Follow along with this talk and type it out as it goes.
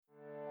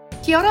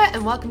Kia ora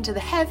and welcome to the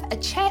Have a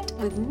Chat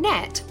with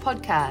Nat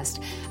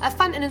podcast, a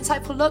fun and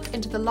insightful look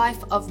into the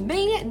life of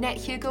me, Nat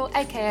Hugel,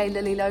 aka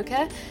Lily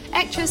Loca,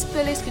 actress,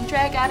 burlesque and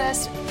drag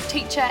artist,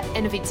 teacher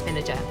and events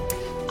manager.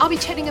 I'll be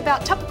chatting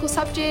about topical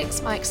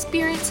subjects, my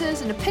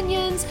experiences and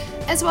opinions,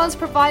 as well as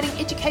providing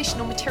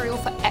educational material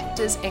for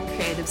actors and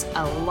creatives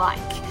alike.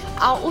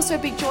 I'll also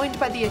be joined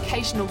by the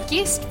occasional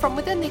guest from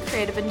within the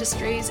creative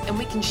industries, and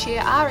we can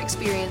share our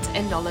experience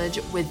and knowledge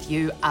with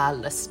you, our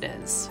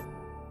listeners.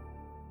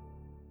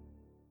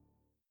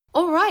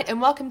 All right, and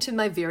welcome to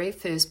my very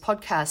first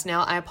podcast.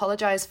 Now, I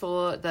apologise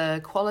for the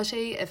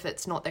quality if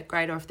it's not that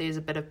great or if there's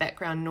a bit of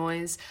background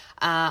noise.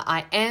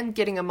 I am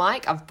getting a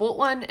mic. I've bought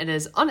one. It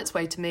is on its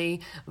way to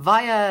me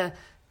via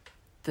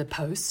the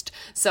post.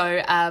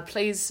 So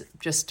please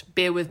just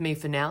bear with me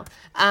for now.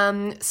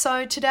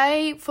 So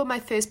today, for my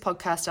first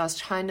podcast, I was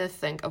trying to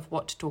think of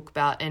what to talk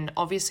about. And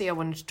obviously, I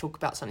wanted to talk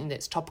about something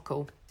that's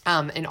topical.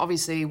 And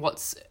obviously,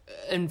 what's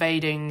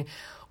invading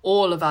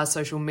all of our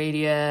social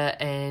media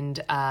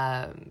and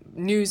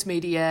news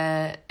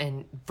media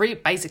and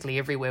basically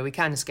everywhere, we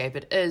can't escape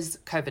it, is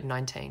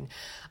COVID-19.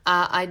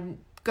 I'm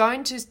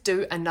going to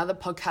do another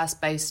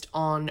podcast based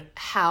on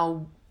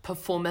how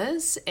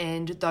performers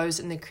and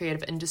those in the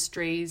creative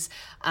industries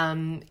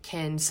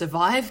can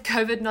survive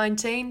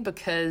COVID-19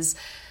 because,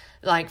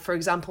 like, for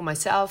example,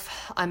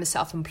 myself, I'm a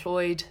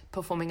self-employed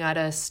performing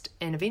artist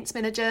and events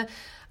manager.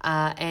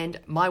 And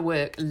my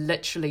work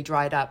literally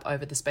dried up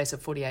over the space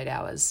of 48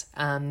 hours.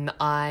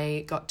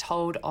 I got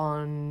told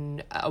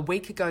on a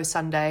week ago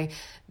Sunday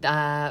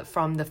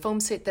from the film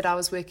set that I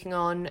was working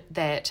on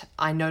that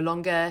I no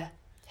longer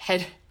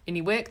had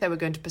any work. They were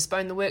going to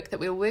postpone the work that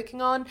we were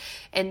working on.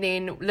 And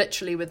then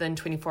literally within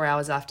 24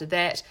 hours after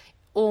that,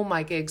 all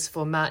my gigs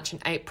for March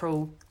and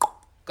April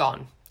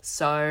gone.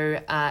 So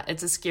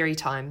it's a scary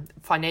time.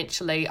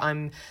 Financially,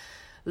 I'm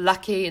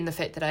lucky in the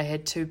fact that I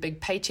had 2 big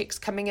paychecks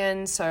coming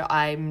in, so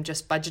I'm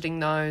just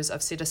budgeting those.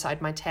 I've set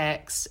aside my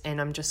tax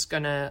and I'm just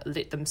going to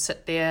let them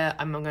sit there.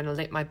 I'm going to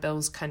let my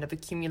bills kind of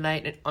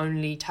accumulate and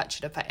only touch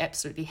it if I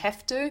absolutely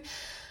have to.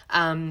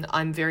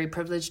 I'm very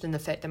privileged in the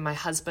fact that my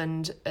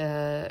husband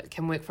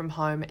can work from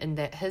home and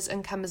that his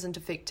income isn't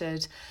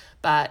affected,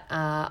 but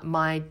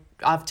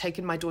I've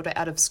taken my daughter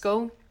out of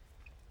school.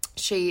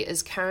 She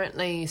is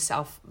currently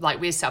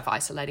we're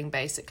self-isolating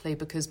basically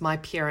because my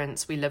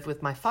parents, we live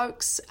with my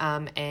folks,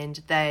 and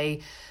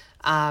they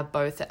are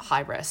both at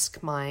high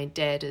risk. My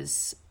dad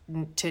is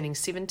turning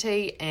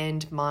 70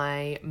 and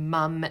my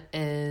mum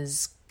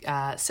is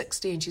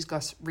 60 and she's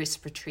got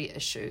respiratory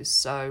issues.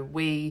 So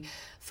we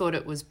thought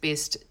it was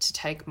best to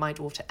take my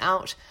daughter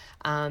out.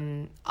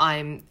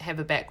 I have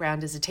a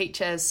background as a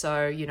teacher, so,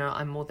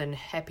 I'm more than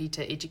happy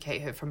to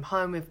educate her from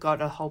home. We've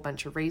got a whole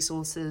bunch of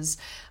resources,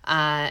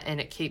 and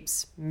it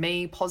keeps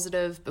me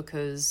positive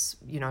because,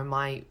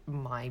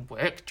 my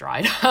work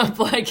dried up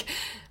like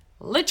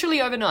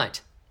literally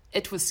overnight.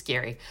 It was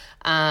scary.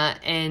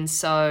 And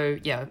so,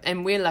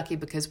 and we're lucky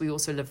because we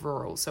also live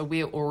rural. So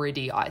we're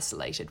already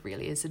isolated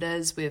really as it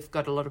is. We've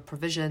got a lot of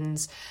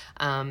provisions.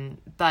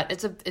 But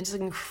it's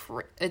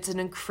an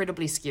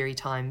incredibly scary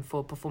time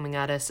for performing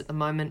artists at the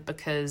moment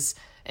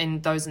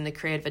and those in the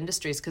creative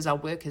industries, because our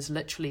work has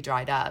literally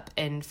dried up.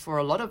 And for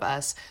a lot of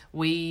us,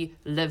 we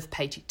live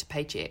paycheck to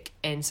paycheck.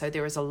 And so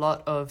there is a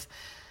lot of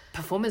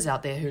performers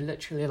out there who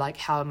literally like,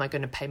 how am I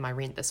going to pay my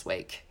rent this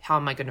week? How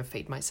am I going to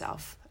feed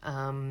myself?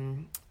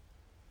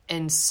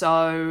 And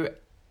so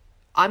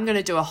I'm going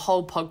to do a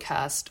whole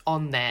podcast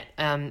on that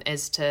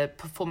as to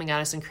performing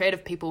artists and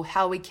creative people,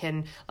 how we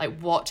can,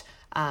 what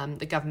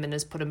the government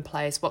has put in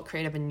place, what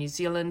Creative in New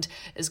Zealand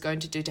is going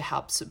to do to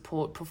help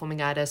support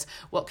performing artists,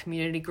 what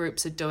community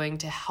groups are doing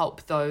to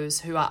help those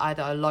who are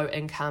either low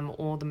income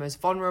or the most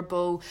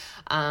vulnerable.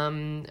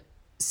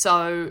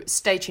 So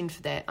stay tuned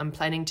for that. I'm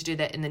planning to do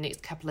that in the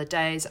next couple of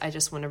days. I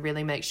just want to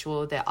really make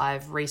sure that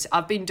I've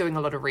been doing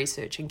a lot of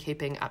research and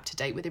keeping up to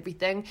date with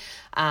everything.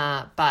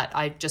 But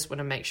I just want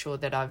to make sure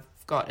that I've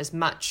got as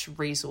much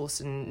resource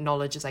and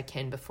knowledge as I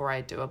can before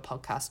I do a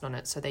podcast on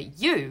it so that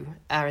you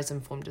are as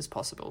informed as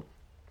possible.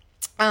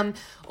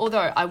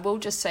 Although I will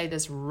just say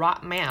this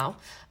right now,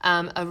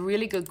 a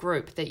really good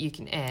group that you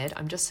can add.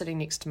 I'm just sitting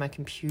next to my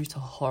computer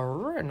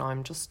and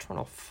I'm just trying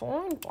to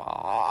find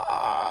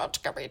it.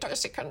 Give me 2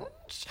 seconds.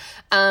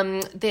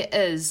 There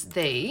is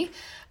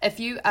if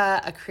you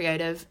are a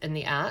creative in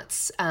the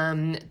arts,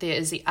 there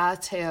is the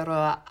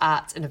Aotearoa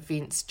Arts and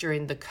Events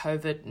during the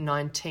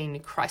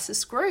COVID-19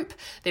 crisis group.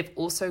 They've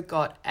also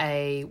got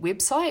a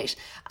website.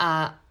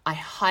 I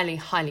highly,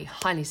 highly,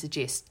 highly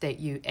suggest that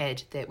you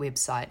add that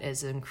website.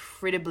 It's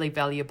incredibly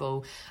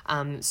valuable.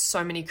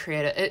 So many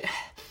creative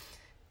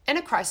in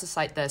a crisis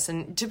like this.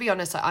 And to be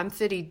honest, I'm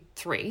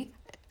 33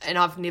 and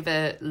I've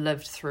never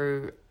lived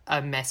through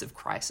a massive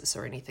crisis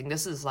or anything.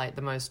 This is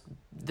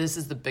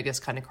the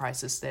biggest kind of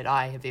crisis that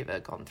I have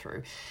ever gone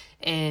through.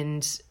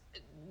 And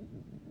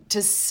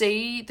to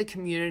see the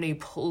community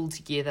pull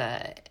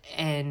together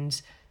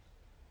and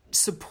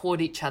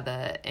support each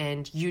other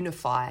and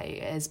unify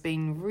has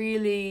been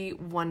really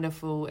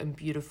wonderful and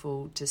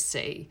beautiful to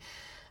see.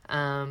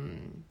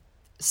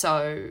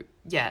 So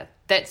yeah,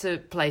 that's a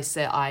place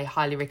that I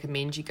highly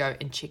recommend you go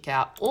and check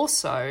out.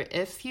 Also,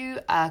 if you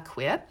are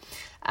queer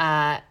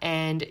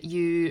and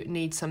you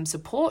need some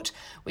support,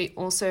 we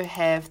also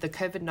have the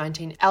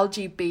COVID-19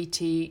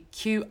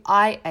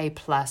 LGBTQIA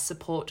plus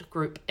support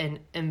group and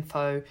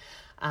info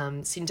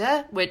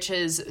Centre, which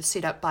is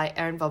set up by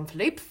Aaron Von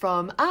Philippe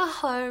from our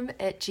home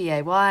at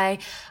GAY.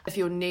 If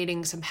you're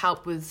needing some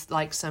help with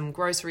like some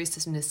groceries,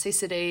 some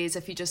necessities,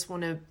 if you just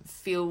want to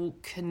feel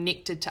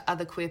connected to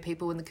other queer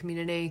people in the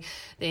community,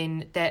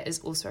 then that is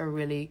also a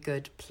really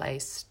good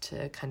place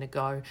to kind of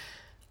go.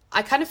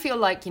 I kind of feel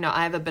like,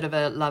 I have a bit of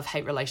a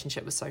love-hate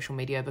relationship with social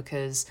media,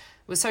 because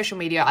with social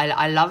media,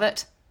 I love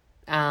it.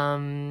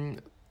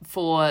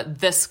 For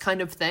this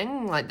kind of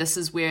thing, like this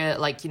is where,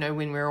 like,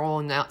 when we're all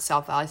in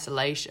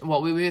self-isolation,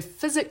 we were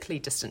physically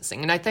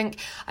distancing. And I think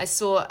I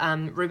saw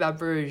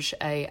Rhubarb Rouge,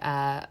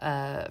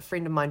 a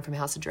friend of mine from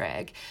House of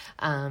Drag,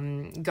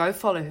 go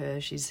follow her.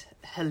 She's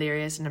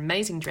hilarious, an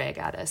amazing drag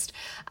artist.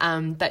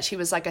 But she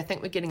was like, I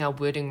think we're getting our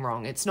wording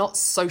wrong. It's not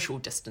social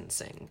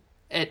distancing.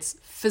 It's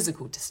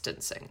physical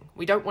distancing.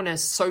 We don't want to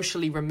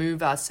socially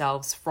remove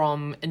ourselves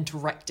from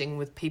interacting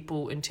with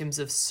people in terms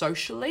of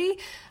socially.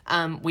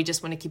 We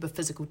just want to keep a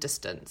physical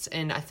distance.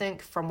 And I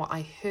think from what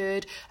I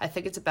heard, I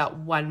think it's about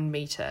 1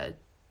 meter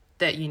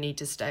that you need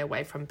to stay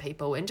away from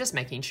people, and just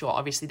making sure,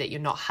 obviously, that you're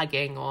not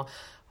hugging or,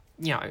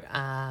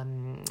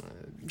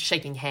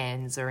 shaking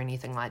hands or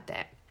anything like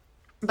that.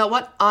 But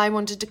what I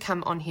wanted to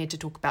come on here to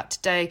talk about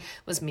today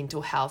was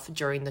mental health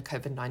during the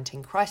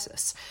COVID-19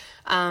 crisis.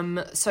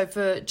 So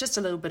for just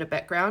a little bit of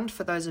background,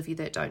 for those of you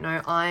that don't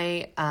know,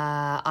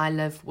 I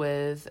live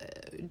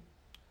with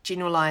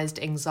generalized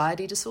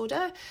anxiety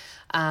disorder.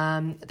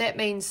 That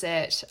means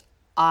that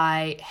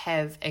I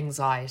have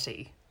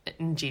anxiety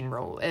in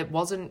general. It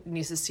wasn't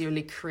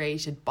necessarily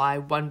created by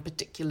one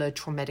particular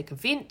traumatic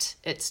event.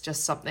 It's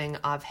just something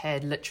I've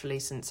had literally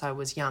since I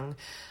was young.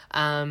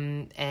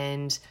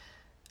 And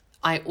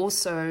I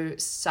also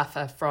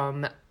suffer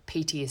from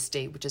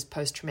PTSD, which is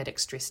post-traumatic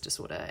stress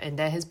disorder, and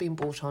that has been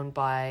brought on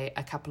by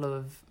a couple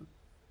of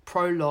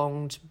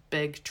prolonged,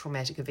 big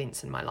traumatic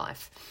events in my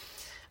life.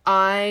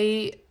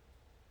 I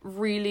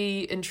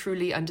really and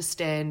truly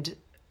understand,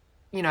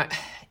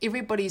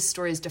 everybody's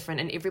story is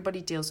different, and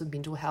everybody deals with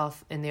mental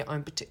health in their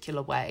own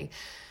particular way.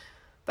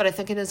 But I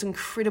think it is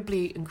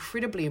incredibly,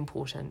 incredibly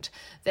important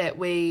that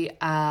we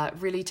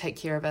really take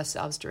care of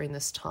ourselves during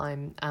this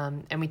time,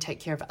 and we take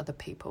care of other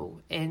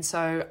people. And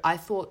so I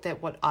thought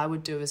that what I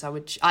would do is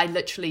I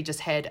literally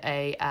just had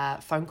a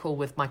phone call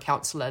with my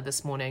counsellor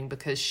this morning,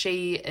 because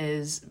she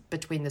is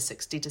between the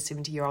 60 to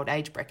 70-year-old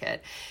age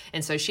bracket.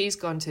 And so she's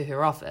gone to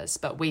her office,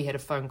 but we had a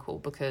phone call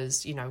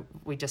because,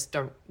 we just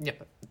don't...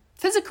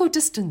 physical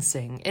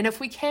distancing, and if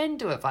we can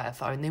do it via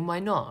phone, then why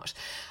not?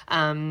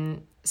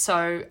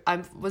 So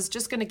I was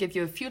just going to give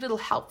you a few little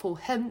helpful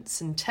hints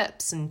and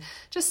tips and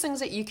just things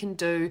that you can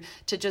do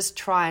to just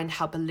try and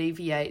help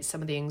alleviate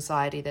some of the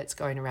anxiety that's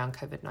going around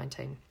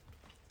COVID-19.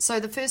 So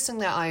the first thing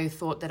that I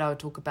thought that I would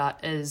talk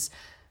about is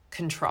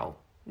control.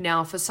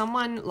 Now, for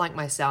someone like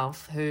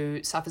myself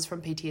who suffers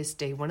from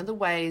PTSD, one of the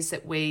ways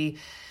that we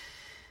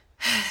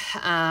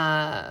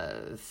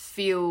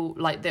feel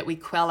like that we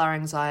quell our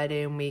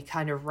anxiety and we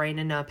kind of rein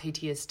in our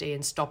PTSD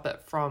and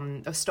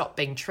stop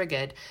being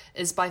triggered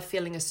is by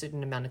feeling a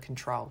certain amount of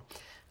control.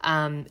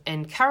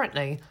 And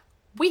currently,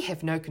 we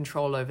have no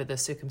control over the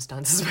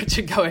circumstances which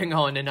are going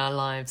on in our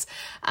lives.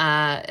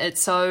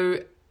 So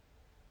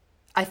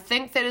I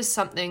think that is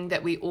something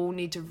that we all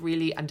need to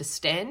really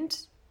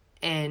understand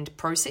and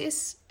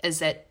process, is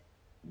that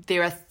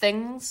there are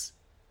things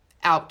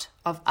out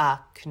of our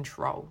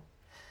control.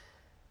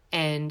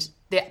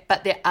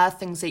 But there are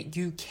things that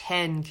you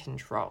can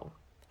control.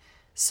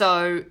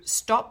 So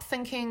stop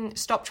trying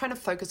to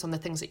focus on the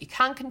things that you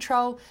can't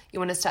control. You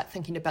want to start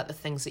thinking about the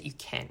things that you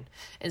can.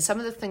 And some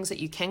of the things that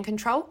you can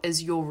control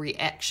is your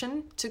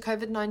reaction to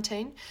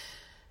COVID-19,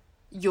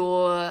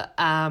 your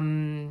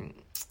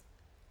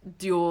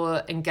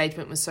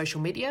engagement with social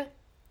media,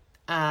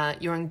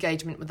 your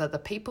engagement with other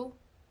people,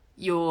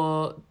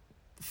 your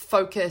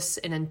focus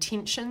and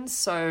intentions.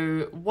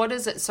 So what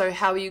is it? So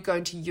how are you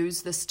going to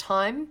use this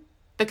time?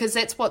 Because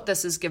that's what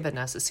this has given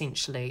us,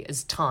 essentially,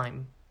 is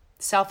time.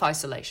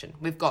 Self-isolation.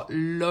 We've got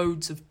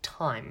loads of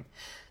time.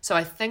 So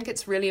I think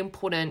it's really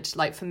important,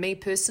 like for me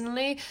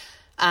personally,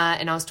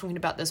 and I was talking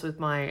about this with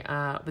my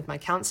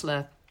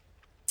counsellor,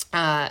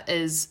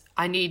 is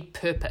I need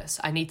purpose.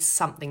 I need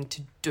something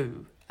to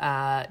do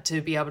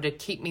to be able to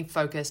keep me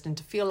focused and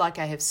to feel like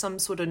I have some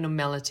sort of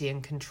normality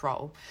and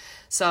control.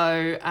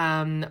 So,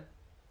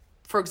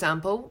 for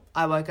example,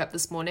 I woke up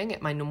this morning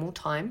at my normal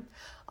time.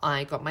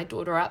 I got my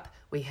daughter up.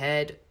 We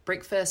had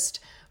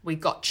breakfast. We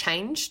got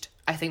changed.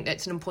 I think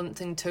that's an important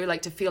thing too,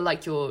 like to feel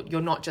like you're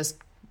not just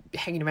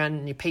hanging around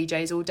in your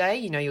PJs all day.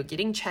 You're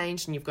getting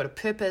changed and you've got a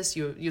purpose.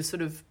 You're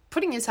sort of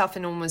putting yourself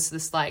in almost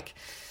this like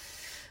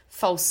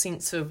false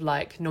sense of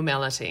like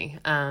normality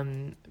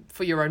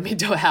for your own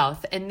mental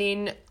health. And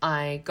then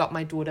I got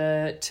my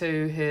daughter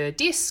to her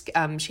desk.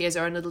 She has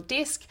her own little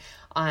desk.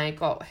 I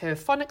got her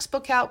phonics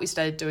book out. We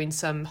started doing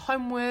some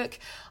homework.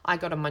 I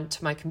got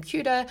onto my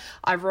computer.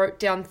 I wrote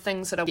down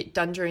things that I'll get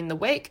done during the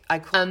week.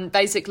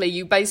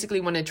 You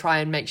basically want to try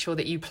and make sure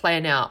that you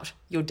plan out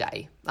your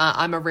day.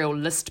 I'm a real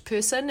list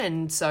person,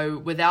 and so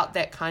without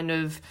that kind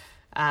of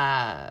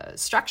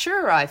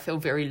structure, I feel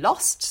very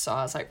lost. So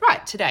I was like,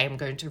 right, today I'm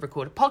going to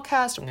record a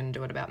podcast. I'm going to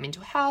do it about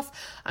mental health.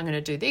 I'm going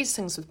to do these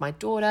things with my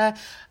daughter.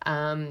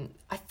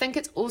 I think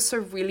it's also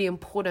really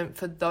important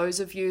for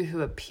those of you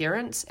who are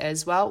parents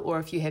as well, or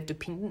if you have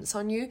dependents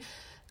on you,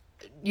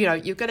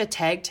 you've got a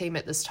tag team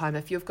at this time.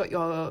 If you've got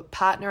your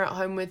partner at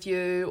home with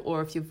you,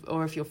 or if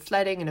you're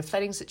flatting in a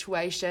flatting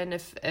situation,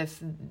 if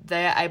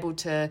they're able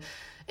to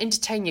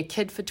entertain your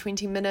kid for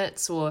 20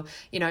 minutes, or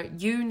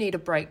you need a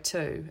break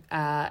too.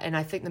 And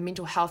I think the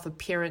mental health of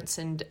parents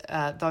and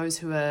those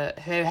who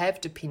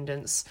have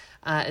dependents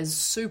is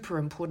super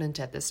important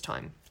at this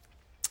time.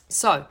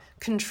 So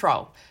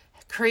control.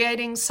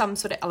 Creating some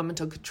sort of element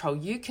of control.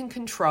 You can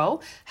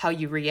control how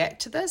you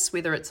react to this,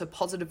 whether it's a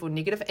positive or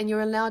negative, and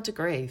you're allowed to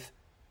grieve.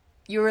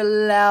 You're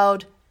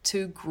allowed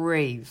to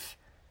grieve.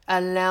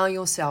 Allow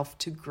yourself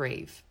to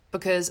grieve.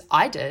 Because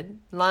I did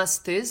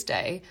last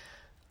Thursday.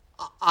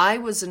 I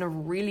was in a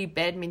really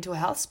bad mental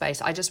health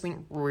space. I just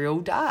went real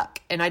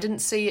dark, and I didn't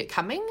see it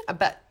coming.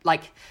 But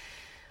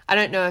I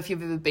don't know if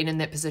you've ever been in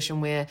that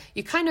position where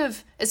you kind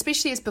of,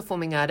 especially as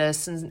performing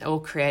artists or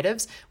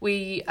creatives,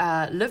 we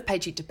live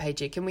paycheck to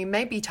paycheck, and we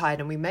may be tired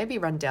and we may be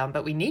run down,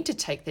 but we need to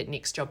take that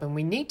next job and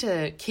we need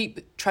to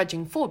keep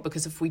trudging forward,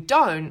 because if we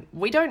don't,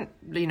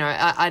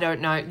 I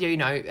don't know,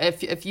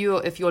 if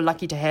you're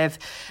lucky to have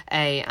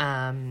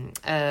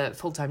a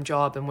full-time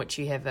job in which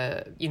you have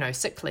a,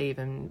 sick leave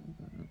and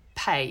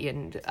pay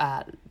and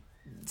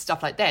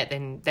stuff like that,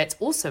 then that's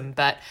awesome.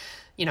 But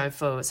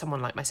for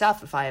someone like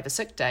myself, if I have a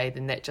sick day,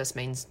 then that just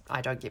means I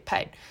don't get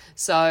paid.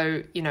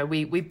 So,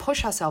 we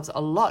push ourselves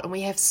a lot, and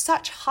we have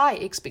such high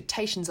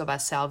expectations of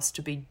ourselves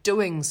to be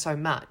doing so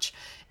much.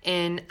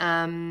 And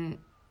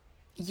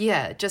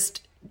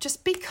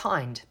just be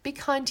kind. Be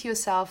kind to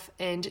yourself,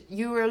 and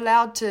you are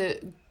allowed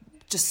to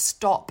just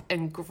stop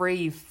and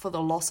grieve for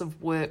the loss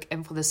of work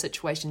and for the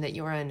situation that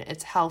you're in.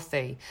 It's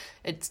healthy.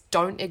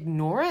 Don't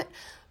ignore it,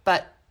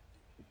 but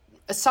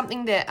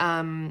something that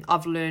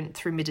I've learned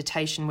through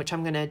meditation, which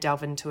I'm going to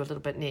delve into a little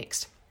bit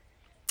next,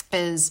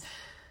 is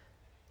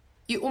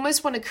you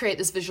almost want to create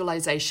this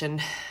visualization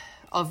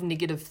of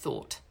negative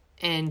thought,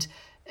 and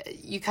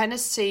you kind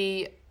of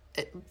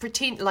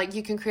pretend like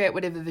you can create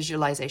whatever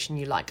visualization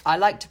you like. I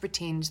like to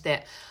pretend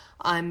that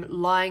I'm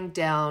lying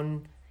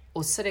down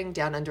or sitting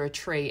down under a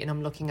tree and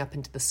I'm looking up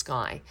into the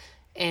sky,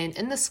 and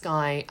in the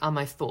sky are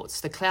my thoughts.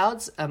 The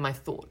clouds are my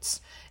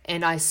thoughts,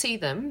 and I see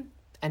them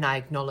and I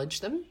acknowledge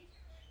them.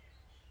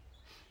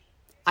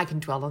 I can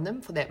dwell on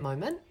them for that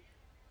moment,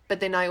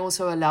 but then I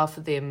also allow for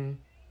them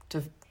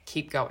to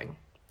keep going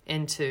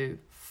and to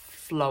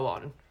flow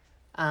on.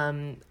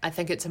 I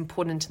think it's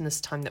important in this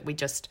time that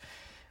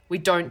we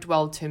don't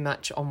dwell too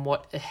much on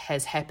what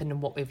has happened and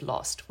what we've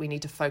lost. We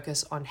need to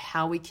focus on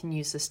how we can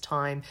use this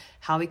time,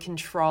 how we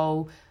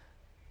control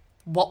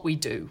what we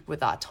do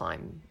with our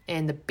time.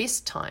 And the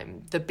best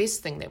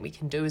thing that we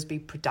can do is be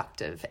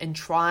productive and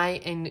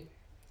try and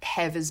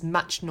have as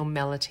much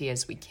normality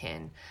as we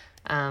can.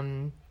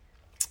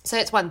 So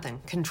that's one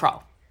thing,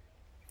 control.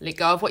 Let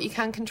go of what you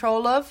can't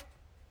control of.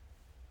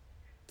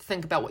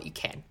 Think about what you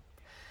can.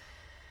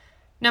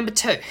 Number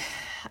 2,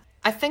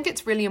 I think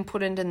it's really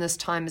important in this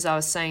time, as I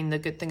was saying, the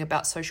good thing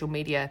about social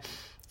media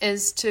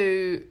is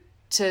to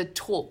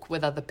talk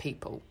with other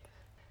people.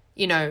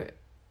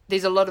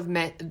 There's a lot of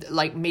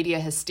media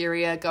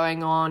hysteria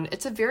going on.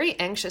 It's a very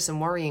anxious and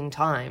worrying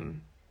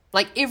time.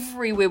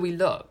 Everywhere we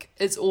look,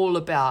 it's all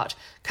about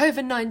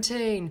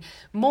COVID-19,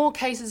 more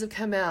cases have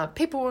come out,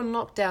 people are in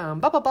lockdown,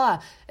 blah, blah,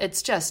 blah.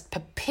 It's just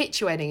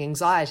perpetuating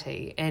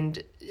anxiety.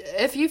 And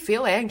if you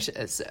feel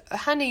anxious,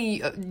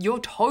 honey,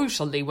 you're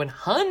totally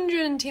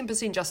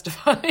 110%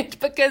 justified,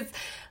 because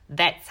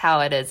that's how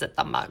it is at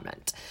the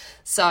moment.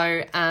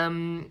 So,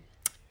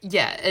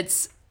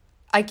 it's,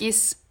 I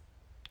guess,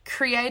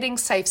 creating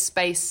safe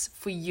space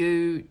for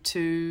you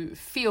to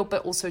feel,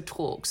 but also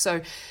talk. So,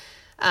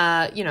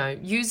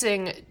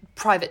 using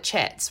private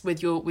chats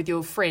with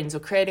your friends, or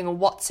creating a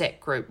WhatsApp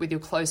group with your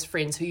close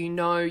friends who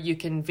you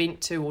can vent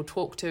to or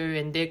talk to,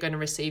 and they're going to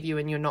receive you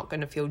and you're not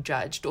going to feel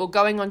judged, or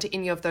going onto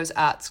any of those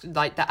arts,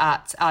 like the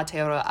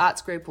Aotearoa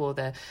Arts group or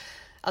the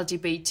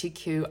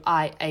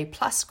LGBTQIA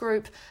plus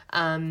group,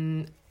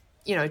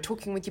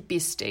 talking with your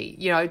bestie,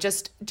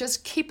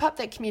 just keep up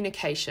that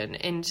communication.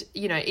 And,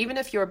 even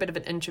if you're a bit of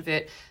an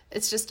introvert,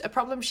 it's just a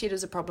problem shared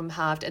is a problem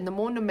halved. And the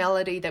more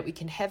normality that we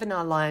can have in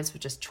our lives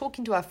with just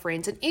talking to our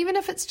friends, and even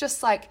if it's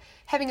just like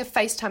having a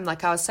FaceTime,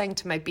 like I was saying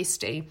to my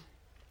bestie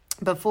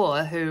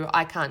before, who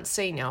I can't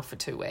see now for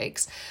 2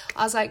 weeks,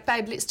 I was like,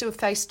 babe, let's do a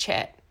face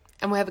chat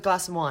and we'll have a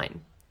glass of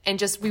wine.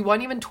 And we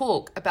won't even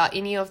talk about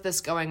any of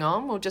this going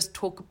on. We'll just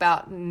talk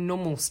about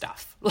normal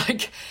stuff.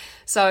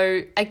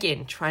 So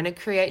again, trying to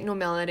create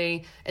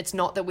normality. It's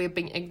not that we're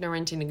being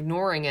ignorant and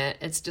ignoring it.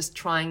 It's just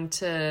trying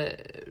to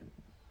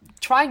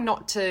trying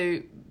not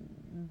to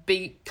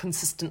be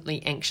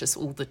consistently anxious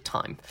all the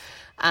time.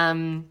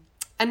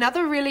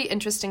 Another really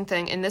interesting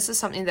thing, and this is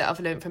something that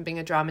I've learned from being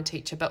a drama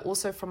teacher, but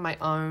also from my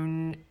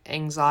own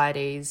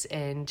anxieties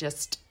and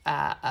just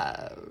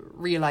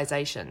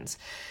realizations,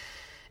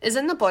 is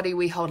in the body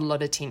we hold a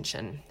lot of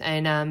tension.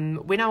 And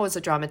when I was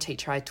a drama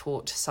teacher, I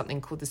taught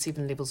something called the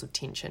 7 levels of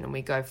tension, and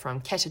we go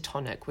from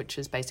catatonic, which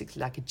is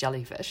basically like a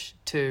jellyfish,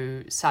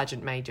 to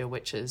sergeant major,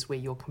 which is where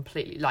you're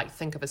completely, like,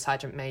 think of a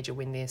sergeant major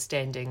when they're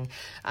standing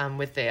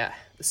with their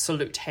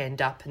salute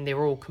hand up and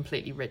they're all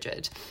completely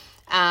rigid.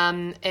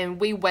 And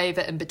we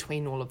waver in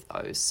between all of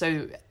those.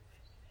 So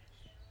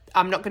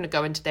I'm not going to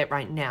go into that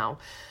right now,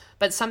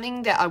 but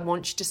something that I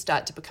want you to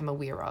start to become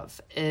aware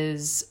of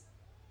is,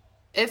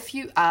 if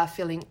you are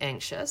feeling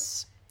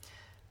anxious,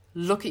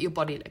 look at your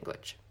body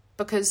language,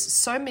 because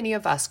so many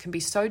of us can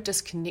be so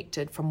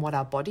disconnected from what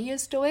our body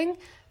is doing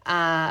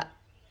and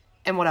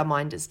what our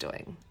mind is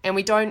doing. And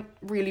we don't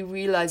really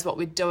realize what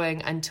we're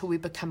doing until we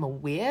become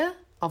aware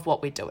of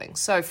what we're doing.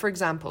 So, for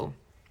example,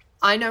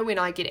 I know when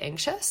I get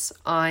anxious,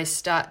 my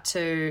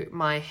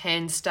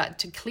hands start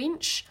to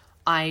clench,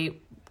 I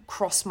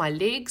cross my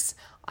legs,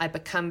 I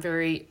become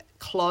very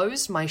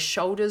closed, my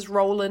shoulders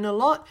roll in a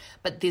lot,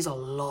 but there's a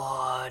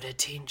lot of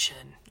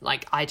tension.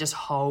 Like, I just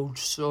hold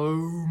so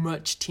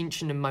much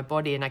tension in my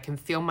body, and I can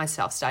feel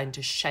myself starting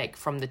to shake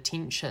from the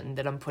tension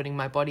that I'm putting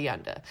my body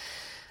under.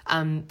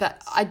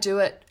 But I do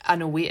it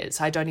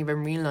unawares. I don't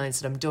even realize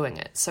that I'm doing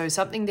it. So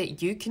something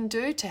that you can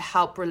do to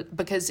help,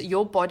 because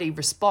your body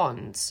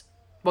responds,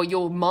 well,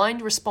 your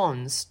mind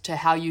responds to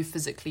how you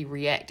physically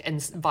react,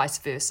 and vice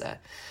versa.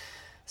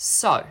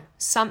 So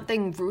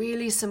something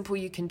really simple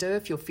you can do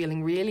if you're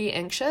feeling really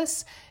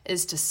anxious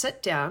is to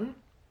sit down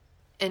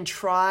and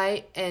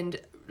try and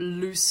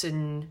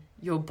loosen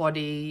your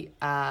body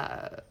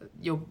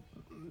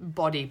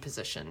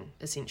position,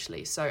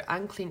 essentially. So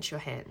unclench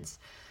your hands.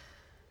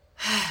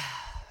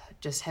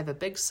 Just have a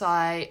big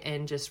sigh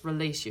and just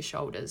release your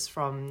shoulders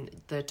from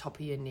the top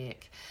of your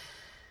neck.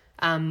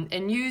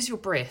 And use your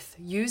breath.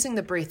 Using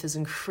the breath is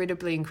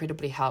incredibly,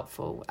 incredibly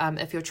helpful.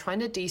 If you're trying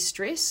to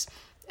de-stress,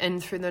 in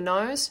through the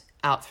nose,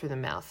 out through the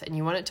mouth. And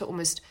you want it to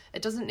almost,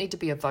 it doesn't need to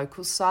be a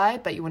vocal sigh,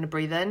 but you want to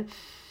breathe in.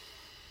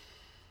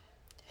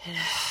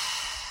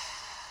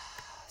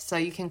 So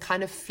you can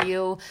kind of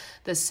feel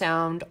the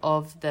sound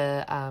of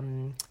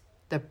the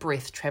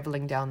breath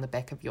traveling down the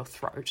back of your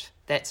throat.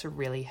 That's a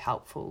really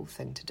helpful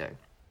thing to do.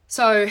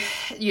 So,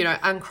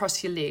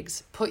 uncross your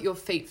legs, put your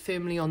feet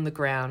firmly on the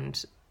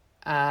ground.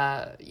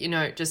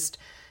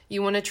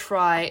 You want to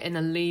try and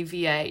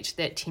alleviate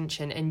that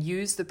tension and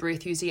use the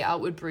breath, use the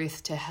outward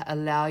breath to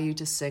allow you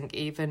to sink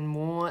even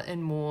more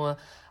and more,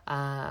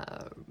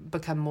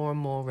 become more and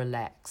more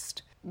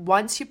relaxed.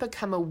 Once you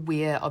become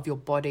aware of your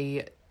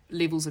body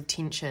levels of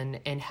tension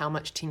and how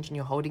much tension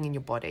you're holding in your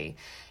body,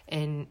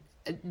 and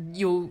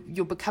you're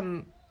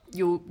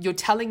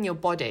telling your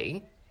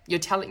body,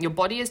 your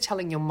body is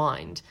telling your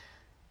mind,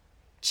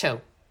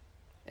 chill,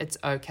 it's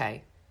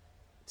okay,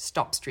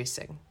 stop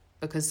stressing.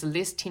 Because the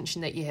less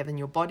tension that you have in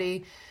your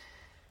body,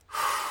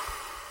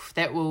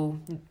 that will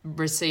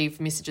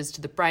receive messages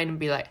to the brain and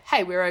be like,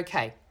 hey, we're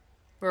okay.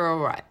 We're all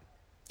right.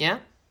 Yeah?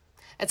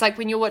 It's like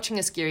when you're watching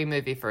a scary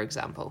movie, for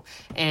example,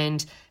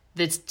 and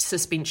the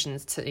suspension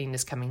scene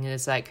is coming in.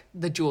 It's like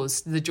the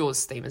Jaws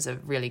theme is a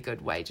really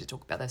good way to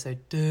talk about that. So,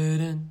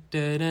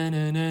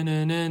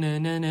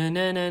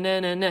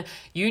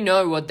 you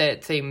know what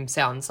that theme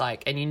sounds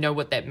like, and you know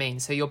what that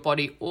means. So your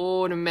body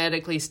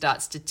automatically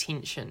starts to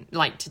tense, and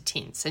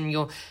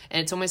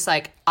it's almost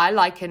like, I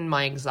liken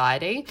my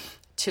anxiety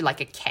to like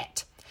a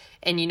cat.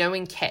 And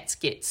when cats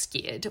get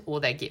scared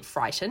or they get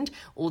frightened,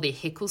 all their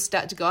hackles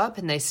start to go up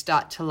and they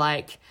start to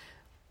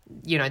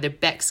their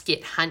backs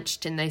get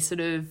hunched and they sort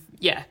of,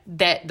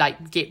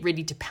 get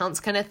ready to pounce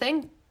kind of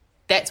thing.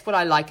 That's what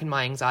I liken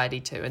my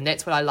anxiety to. And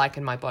that's what I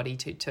liken my body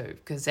to too,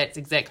 because that's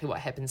exactly what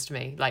happens to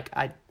me. Like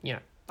I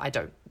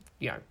don't,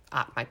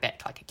 arc my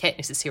back like a cat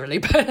necessarily,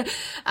 but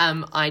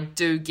I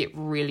do get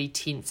really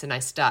tense and I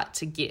start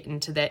to get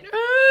into that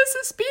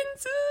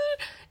suspense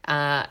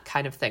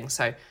kind of thing.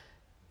 So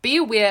be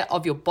aware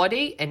of your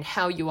body and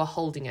how you are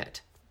holding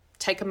it.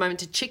 Take a moment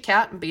to check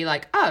out and be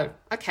like, oh,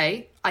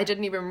 okay, I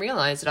didn't even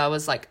realize that I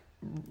was like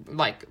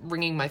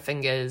wringing my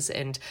fingers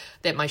and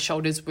that my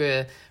shoulders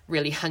were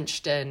really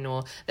hunched in,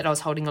 or that I was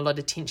holding a lot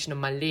of tension on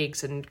my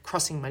legs and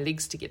crossing my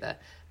legs together.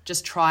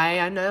 Just try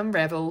and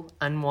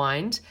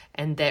unwind,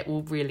 and that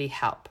will really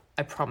help.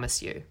 I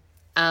promise you.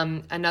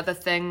 Another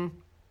thing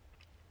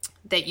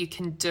that you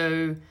can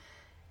do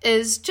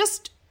is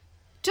just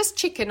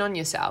check in on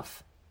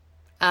yourself.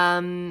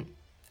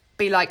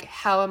 Be like,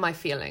 how am I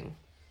feeling?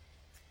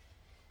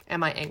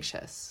 Am I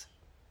anxious?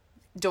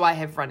 Do I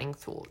have running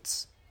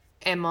thoughts?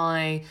 Am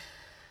I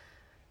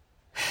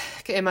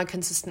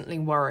consistently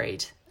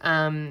worried?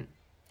 But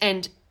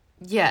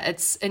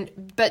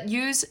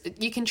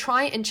you can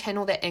try and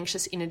channel that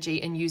anxious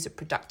energy and use it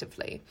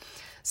productively.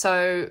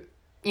 So,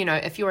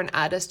 if you're an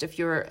artist, if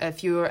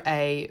you're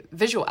a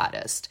visual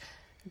artist,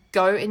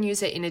 go and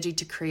use that energy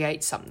to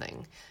create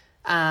something.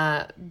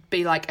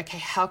 be like, okay,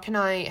 how can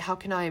I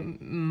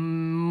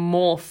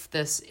morph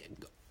this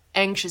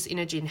anxious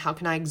energy, and how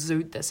can I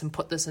exude this and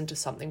put this into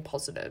something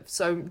positive?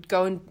 So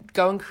go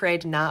and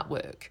create an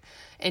artwork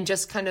and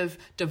just kind of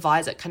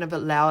devise it, kind of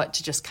allow it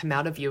to just come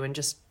out of you and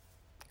just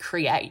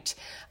create.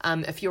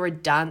 If you're a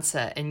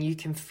dancer and you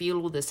can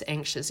feel all this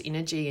anxious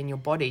energy in your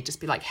body,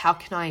 just be like, how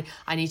can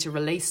I need to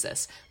release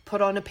this?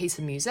 Put on a piece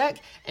of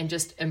music and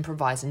just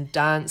improvise and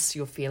dance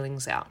your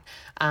feelings out.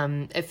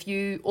 If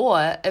you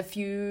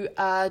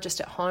are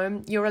just at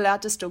home, you're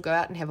allowed to still go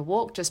out and have a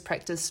walk. Just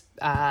practice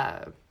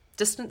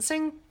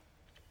distancing.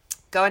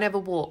 Go and have a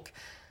walk.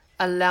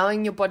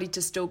 Allowing your body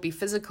to still be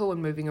physical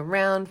and moving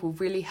around will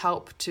really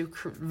help to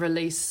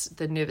release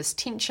the nervous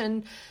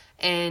tension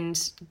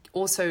and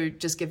also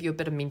just give you a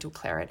bit of mental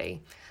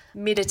clarity.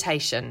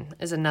 Meditation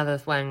is another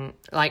one.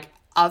 Like,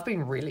 I've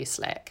been really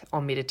slack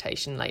on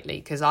meditation lately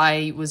because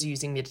I was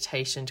using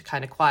meditation to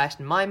kind of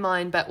quieten my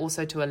mind, but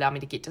also to allow me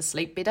to get to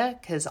sleep better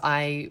because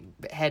I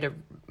had a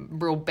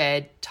real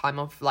bad time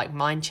of like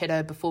mind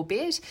chatter before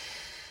bed.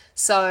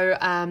 So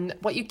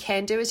what you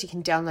can do is you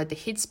can download the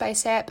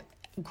Headspace app.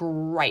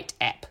 Great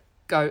app.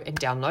 Go and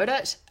download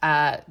it.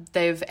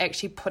 They've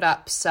actually put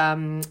up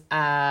some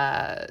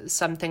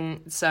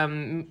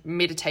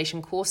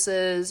meditation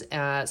courses,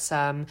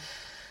 some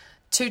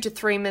 2 to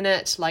 3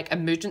 minute like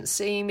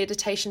emergency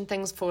meditation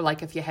things for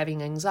like if you're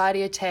having an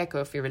anxiety attack or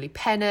if you're really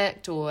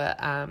panicked or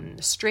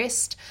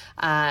stressed.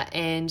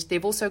 And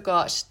they've also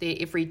got their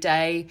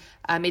everyday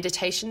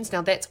meditations.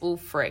 Now that's all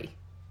free.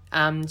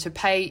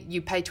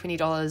 You pay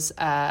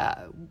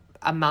 $20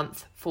 a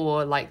month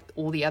for like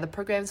all the other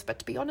programs, but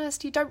to be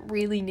honest, you don't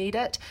really need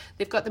it.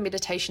 They've got the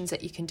meditations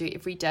that you can do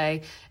every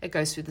day. It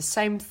goes through the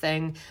same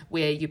thing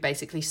where you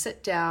basically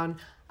sit down.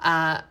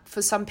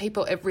 For some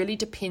people, it really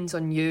depends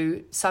on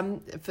you.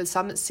 For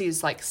some it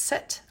says like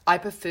sit. I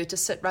prefer to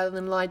sit rather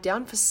than lie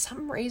down. For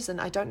some reason,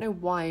 I don't know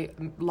why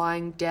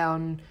lying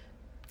down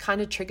kind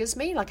of triggers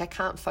me. Like I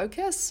can't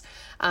focus.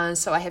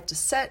 So I have to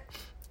sit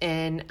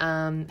and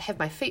have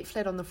my feet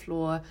flat on the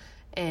floor,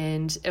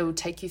 and it will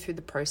take you through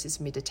the process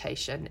of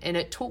meditation. And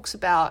it talks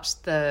about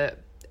the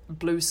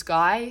blue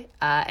sky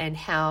and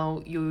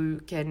how you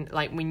can,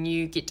 like when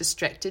you get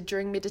distracted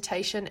during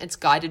meditation, it's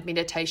guided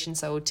meditation,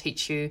 so it will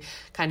teach you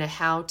kind of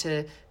how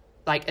to,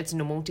 like, it's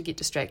normal to get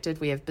distracted.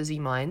 We have busy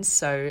minds,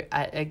 so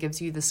it gives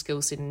you the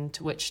skill set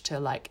into which to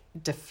like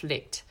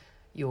deflect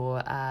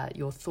your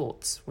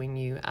thoughts when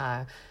you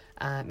are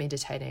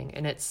meditating,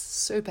 and it's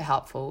super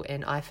helpful,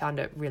 and I found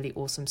it really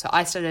awesome. So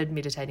I started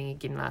meditating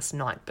again last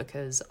night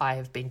because I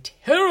have been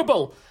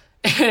terrible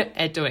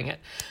at doing it.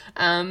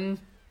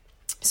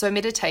 So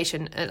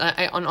meditation,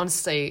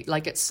 honestly,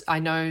 like I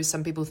know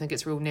some people think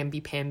it's real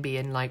namby-pamby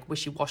and like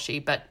wishy-washy,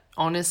 but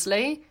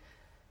honestly,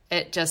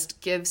 it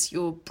just gives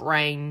your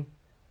brain,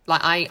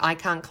 like I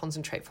can't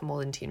concentrate for more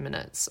than 10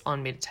 minutes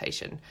on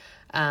meditation.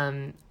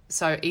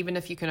 So even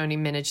if you can only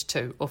manage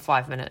 2 or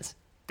 5 minutes,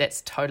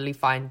 that's totally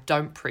fine.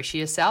 Don't pressure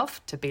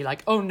yourself to be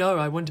like, oh no,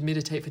 I want to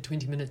meditate for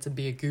 20 minutes and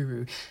be a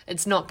guru.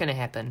 It's not going to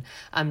happen.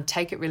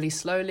 Take it really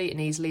slowly and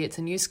easily. It's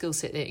a new skill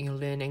set that you're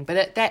learning,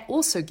 but that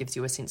also gives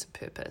you a sense of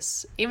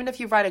purpose. Even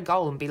if you write a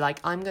goal and be like,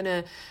 I'm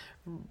gonna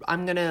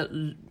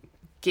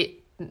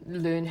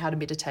learn how to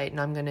meditate, and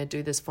I'm gonna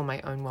do this for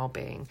my own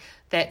well-being.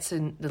 That's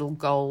a little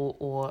goal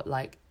or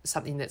like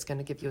something that's going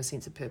to give you a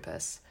sense of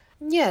purpose.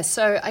 Yeah.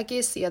 So I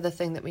guess the other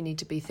thing that we need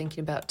to be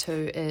thinking about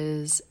too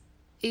is,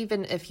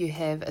 even if you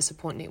have a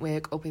support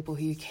network or people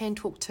who you can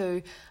talk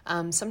to,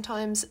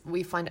 sometimes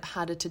we find it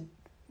harder to,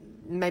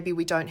 maybe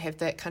we don't have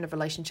that kind of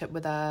relationship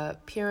with our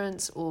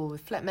parents or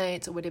with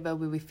flatmates or whatever,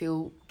 where we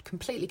feel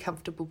completely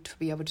comfortable to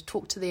be able to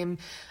talk to them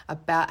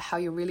about how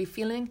you're really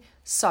feeling.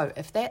 So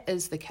if that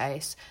is the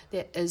case,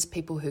 there is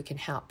people who can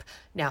help.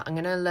 Now, I'm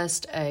going to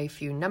list a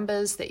few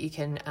numbers that you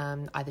can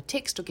either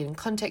text or get in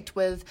contact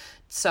with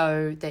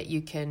so that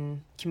you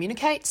can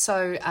communicate.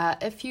 So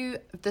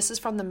this is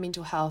from the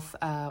Mental Health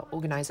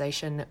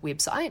Organisation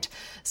website.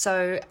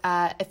 So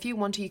if you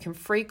want to, you can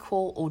free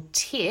call or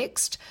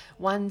text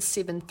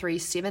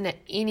 1737 at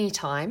any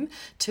time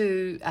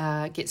to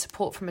get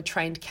support from a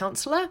trained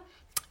counsellor.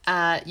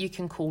 You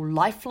can call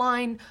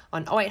Lifeline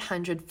on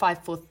 0800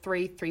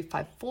 543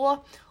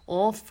 354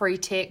 or free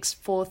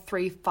text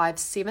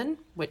 4357,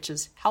 which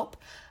is help.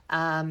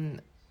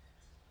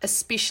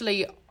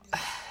 Especially,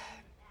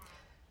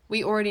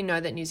 we already know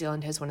that New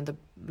Zealand has one of the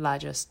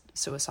largest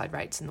suicide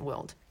rates in the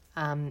world.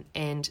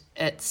 And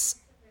it's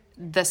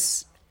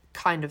this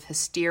kind of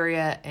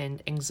hysteria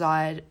and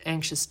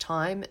anxious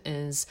time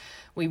is,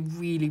 we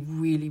really,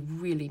 really,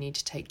 really need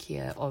to take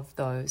care of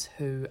those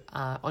who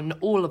are, on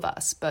all of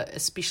us, but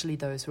especially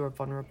those who are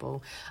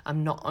vulnerable,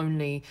 not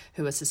only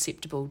who are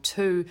susceptible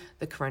to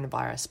the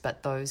coronavirus,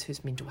 but those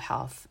whose mental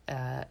health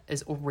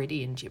is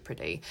already in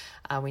jeopardy.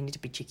 We need to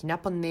be checking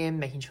up on them,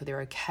 making sure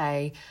they're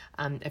okay.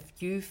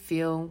 If you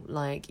feel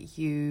like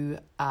you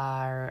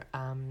are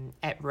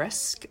at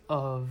risk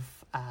of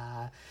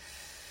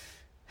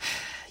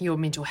your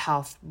mental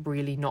health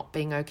really not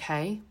being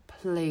okay,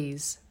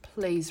 please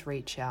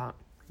reach out,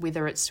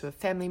 whether it's to a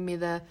family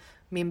member,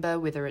 member,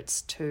 whether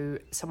it's to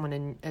someone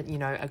in,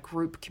 a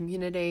group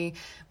community,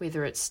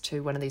 whether it's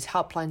to one of these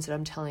helplines that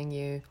I'm telling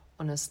you,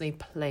 honestly,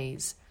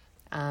 please.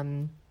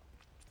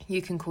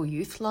 You can call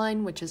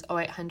Youthline, which is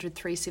 0800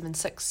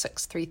 376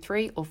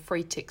 633, or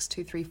free text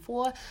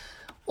 234.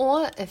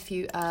 Or if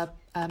you are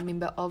a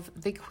member of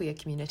the queer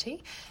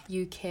community,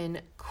 you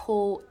can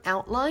call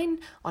Outline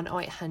on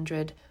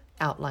 0800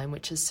 Outline,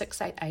 which is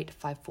 688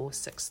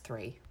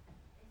 5463.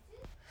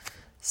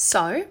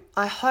 So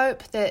I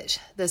hope that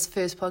this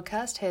first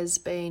podcast has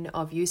been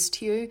of use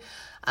to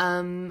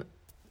you.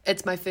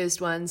 It's my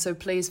first one, so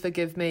please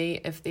forgive me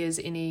if there's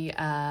any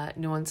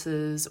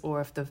nuances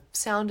or if the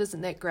sound isn't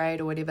that great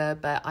or whatever,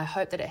 but I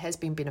hope that it has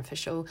been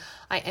beneficial.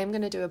 I am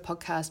going to do a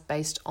podcast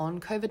based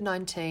on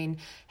COVID-19,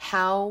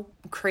 how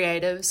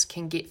creatives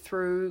can get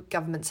through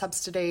government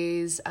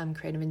subsidies,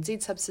 Creative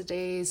NZ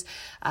subsidies,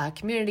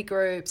 community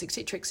groups,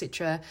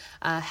 etc.,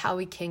 how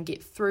we can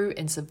get through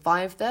and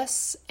survive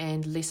this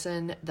and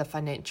lessen the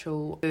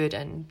financial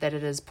burden that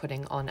it is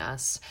putting on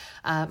us.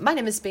 My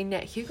name has been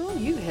Nat Hugel.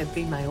 You have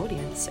been my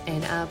audience.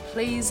 And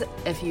please,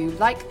 if you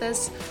like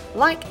this,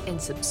 like and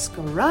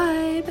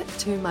subscribe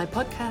to my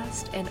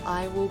podcast, and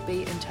I will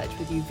be in touch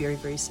with you very,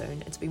 very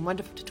soon. It's been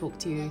wonderful to talk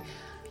to you.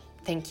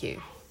 Thank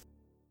you.